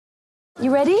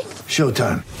You ready?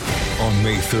 Showtime. On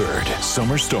May 3rd,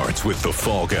 summer starts with The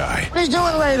Fall Guy. Let's do it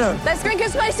later. Let's drink a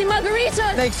spicy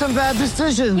margarita. Make some bad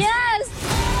decisions. Yes!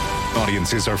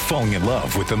 Audiences are falling in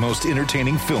love with the most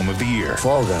entertaining film of the year.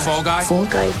 Fall Guy. Fall Guy? Fall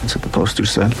Guy. That's what the poster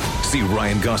said. See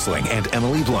Ryan Gosling and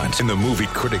Emily Blunt in the movie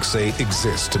critics say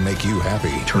exists to make you happy.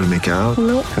 Trying to make it out?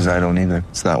 Nope. Because I don't either.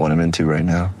 It's not what I'm into right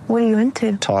now. What are you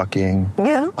into? Talking.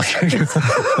 Yeah.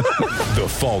 The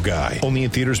Fall Guy. Only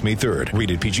in theaters May 3rd.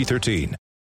 Rated PG-13.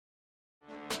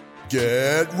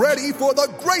 Get ready for the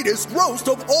greatest roast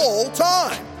of all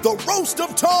time. The Roast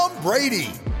of Tom Brady.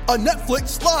 A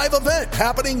Netflix live event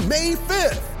happening May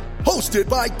 5th. Hosted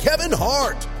by Kevin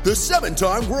Hart. The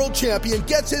 7-time world champion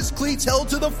gets his cleats held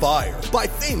to the fire by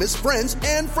famous friends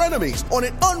and frenemies on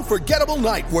an unforgettable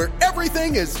night where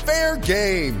everything is fair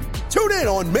game. Tune in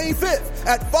on May 5th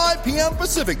at 5 p.m.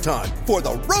 Pacific time for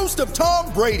the Roast of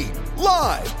Tom Brady.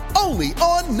 Live only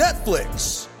on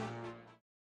Netflix.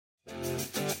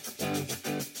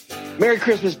 Merry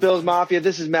Christmas, Bills Mafia.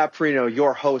 This is Matt Perino,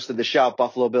 your host of the Shout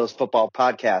Buffalo Bills Football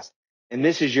Podcast. And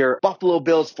this is your Buffalo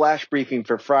Bills flash briefing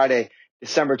for Friday,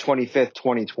 December 25th,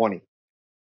 2020.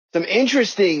 Some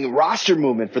interesting roster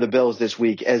movement for the Bills this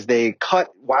week as they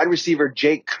cut wide receiver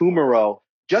Jake Kumerow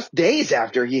just days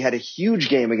after he had a huge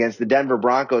game against the Denver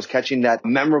Broncos, catching that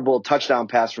memorable touchdown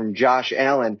pass from Josh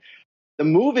Allen. The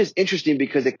move is interesting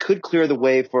because it could clear the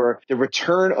way for the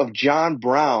return of John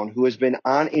Brown, who has been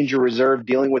on injury reserve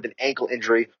dealing with an ankle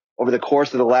injury over the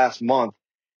course of the last month.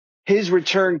 His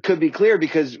return could be clear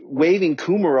because waiving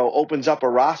Kumerow opens up a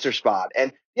roster spot.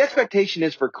 And the expectation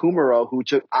is for Kumerow, who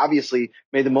obviously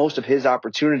made the most of his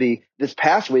opportunity this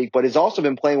past week, but has also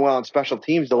been playing well on special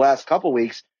teams the last couple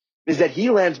weeks, is that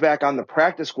he lands back on the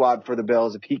practice squad for the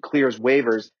Bills if he clears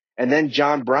waivers. And then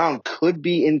John Brown could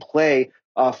be in play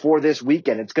for this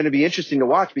weekend. It's going to be interesting to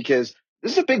watch because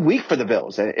this is a big week for the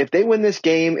Bills. If they win this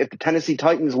game, if the Tennessee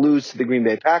Titans lose to the Green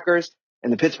Bay Packers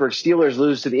and the Pittsburgh Steelers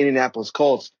lose to the Indianapolis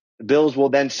Colts, the Bills will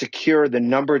then secure the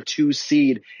number 2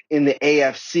 seed in the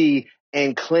AFC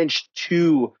and clinch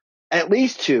at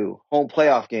least two home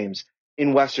playoff games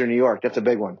in Western New York. That's a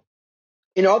big one.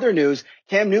 In other news,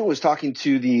 Cam Newton was talking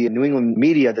to the New England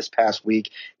media this past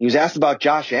week. He was asked about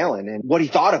Josh Allen and what he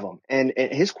thought of him. And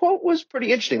his quote was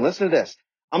pretty interesting. Listen to this.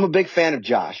 I'm a big fan of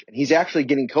Josh, and he's actually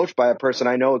getting coached by a person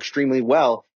I know extremely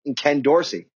well in Ken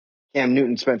Dorsey. Cam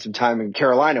Newton spent some time in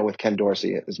Carolina with Ken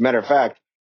Dorsey. As a matter of fact,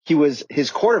 he was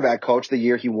his quarterback coach the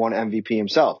year he won MVP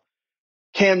himself.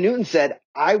 Cam Newton said,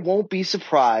 I won't be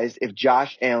surprised if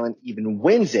Josh Allen even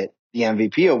wins the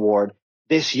MVP award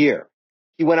this year.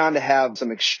 He went on to have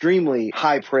some extremely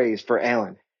high praise for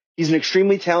Allen. He's an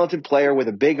extremely talented player with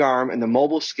a big arm and the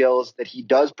mobile skills that he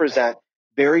does present,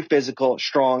 very physical,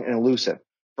 strong, and elusive.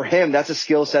 For him, that's a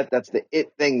skill set that's the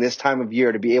it thing this time of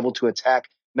year, to be able to attack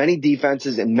many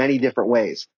defenses in many different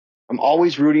ways. I'm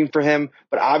always rooting for him,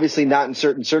 but obviously not in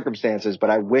certain circumstances, but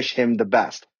I wish him the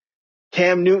best.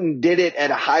 Cam Newton did it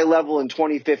at a high level in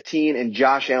 2015, and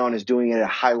Josh Allen is doing it at a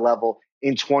high level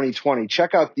in 2020.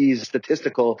 Check out these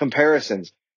statistical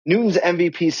comparisons. Newton's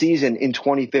MVP season in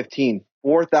 2015,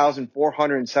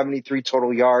 4,473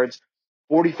 total yards,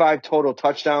 45 total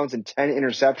touchdowns, and 10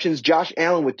 interceptions. Josh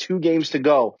Allen, with 2 games to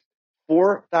go,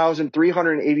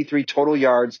 4,383 total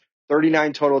yards,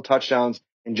 39 total touchdowns,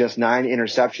 and just 9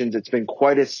 interceptions. It's been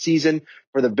quite a season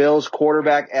for the Bills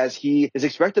quarterback as he is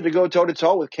expected to go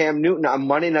toe-to-toe with Cam Newton on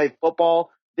Monday Night Football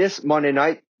this Monday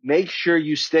night. Make sure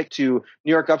you stick to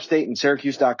New York Upstate and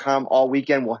Syracuse.com all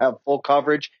weekend. We'll have full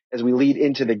coverage as we lead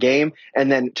into the game.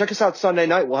 And then check us out Sunday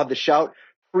night. We'll have the Shout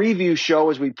preview show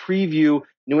as we preview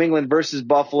New England versus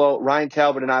Buffalo. Ryan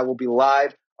Talbot and I will be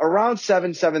live around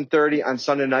 7:30 on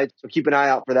Sunday night. So keep an eye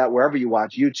out for that wherever you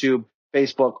watch, YouTube,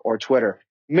 Facebook, or Twitter.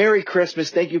 Merry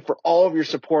Christmas. Thank you for all of your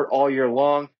support all year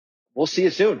long. We'll see you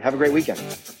soon. Have a great weekend.